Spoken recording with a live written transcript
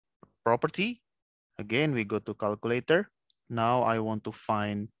property. Again, we go to calculator. Now I want to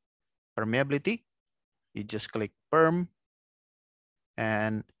find permeability. You just click perm,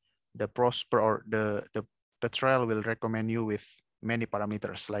 and the prosper or the Petrel will recommend you with many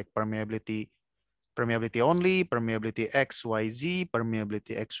parameters like permeability only, permeability X, Y, Z,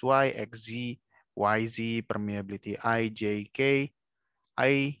 permeability X, Y, X, Z, Y, Z, permeability I, J, K,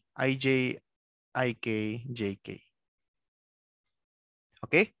 I, J, I, K, J, K.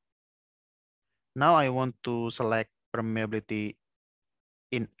 Okay. Now I want to select permeability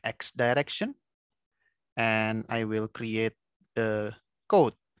in X direction, and I will create the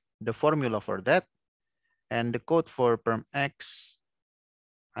code, the formula for that. And the code for perm X,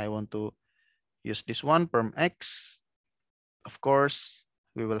 I want to use this one, perm X. Of course,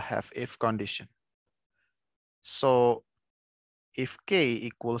 we will have if condition. So if K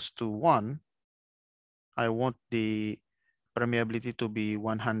equals to 1, I want the permeability to be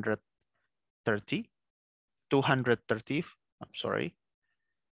 130, 230, I'm sorry.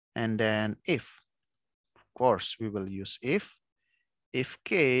 And then if, of course, we will use if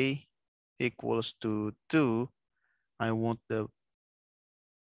K equals to 2, I want the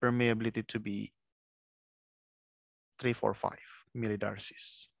permeability to be 345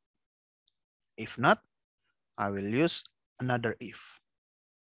 millidarcies. If not, I will use another if.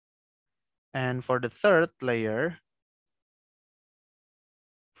 And for the third layer,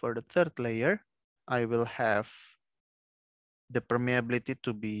 I will have the permeability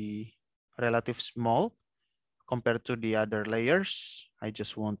to be relatively small compared to the other layers. I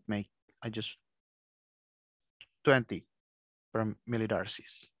just 20 per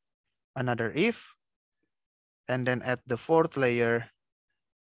millidarcies. Another if, and then at the fourth layer,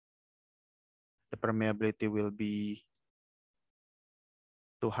 the permeability will be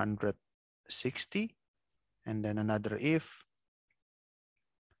 260, and then another if.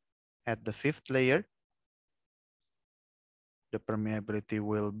 At the fifth layer, the permeability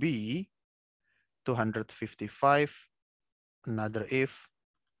will be 255, another if.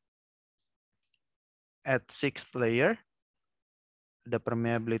 At sixth layer, the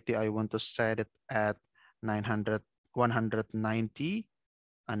permeability, I want to set it at 190,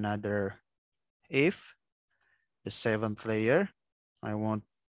 another if. The seventh layer, I want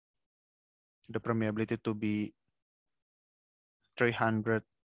the permeability to be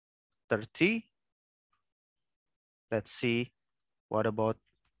 330. Let's see, what about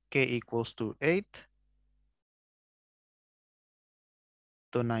K equals to 8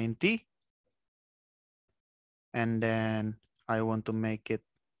 to 90? And then I want to make it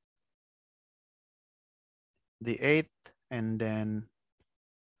the 8th and then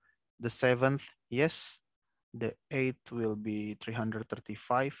the 7th. Yes, the 8th will be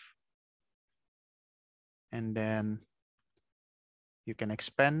 335. And then you can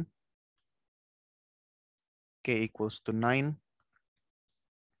expand. K equals to 9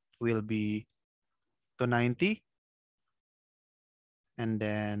 will be 290. And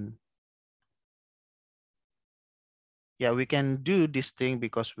then, yeah, we can do this thing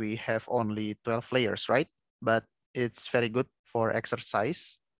because we have only 12 layers, right? But it's very good for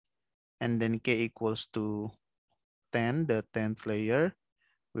exercise. And then K equals to 10, the 10th layer,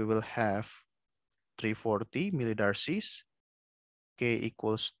 we will have 340 millidarcies. K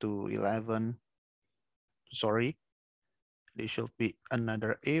equals to 11. Sorry, this should be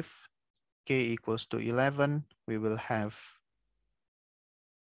another if. K equals to 11, we will have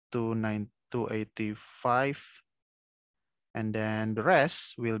 285. And then the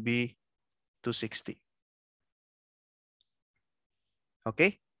rest will be 260.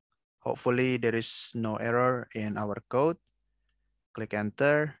 Okay, hopefully there is no error in our code. Click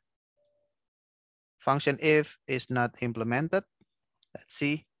enter. Function if is not implemented. Let's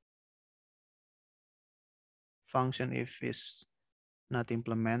see. Function if is not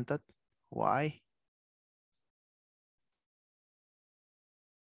implemented. Why?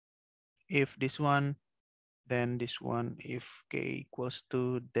 If this one, then this one. If K equals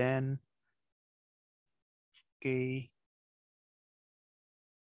to, then K.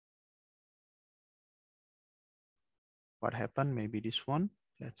 What happened? Maybe this one.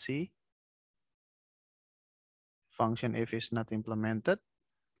 Let's see. Function if is not implemented.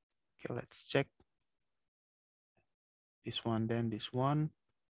 Okay, let's check. This one, then this one.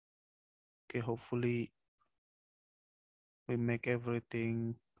 Okay, hopefully we make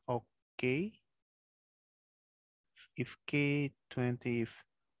everything okay. If K 20, if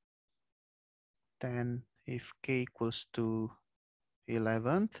 10, if K equals to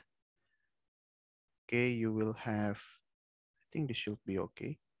 11th, okay, you will have, I think this should be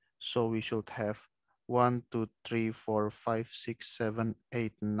okay. So we should have 1, 2, 3, 4, 5, 6, 7,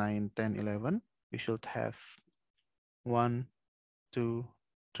 8, 9, 10, 11. We should have 1, 2,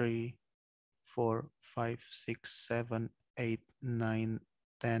 3, 4, 5, 6, 7, 8, 9,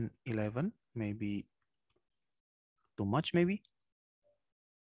 10, 11. Maybe too much, maybe.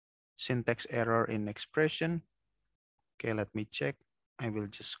 Syntax error in expression. Okay, let me check. I will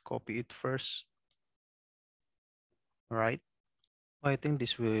just copy it first. Right. I think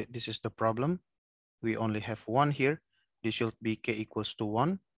this is the problem. We only have 1 here. This should be k equals to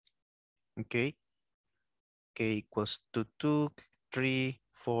 1. Okay. K equals to 2, 3,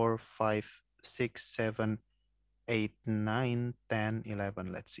 4, 5, 6, 7, 8, 9, 10,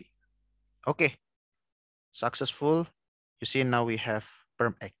 11. Let's see. Okay. Successful. You see now we have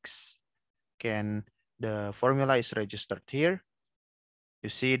perm x. Can the formula is registered here. You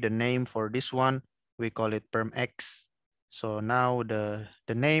see the name for this one, we call it perm x. So now the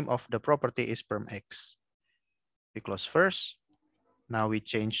name of the property is perm x. We close first. Now we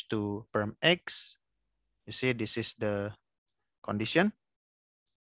change to perm x. You see this is the condition.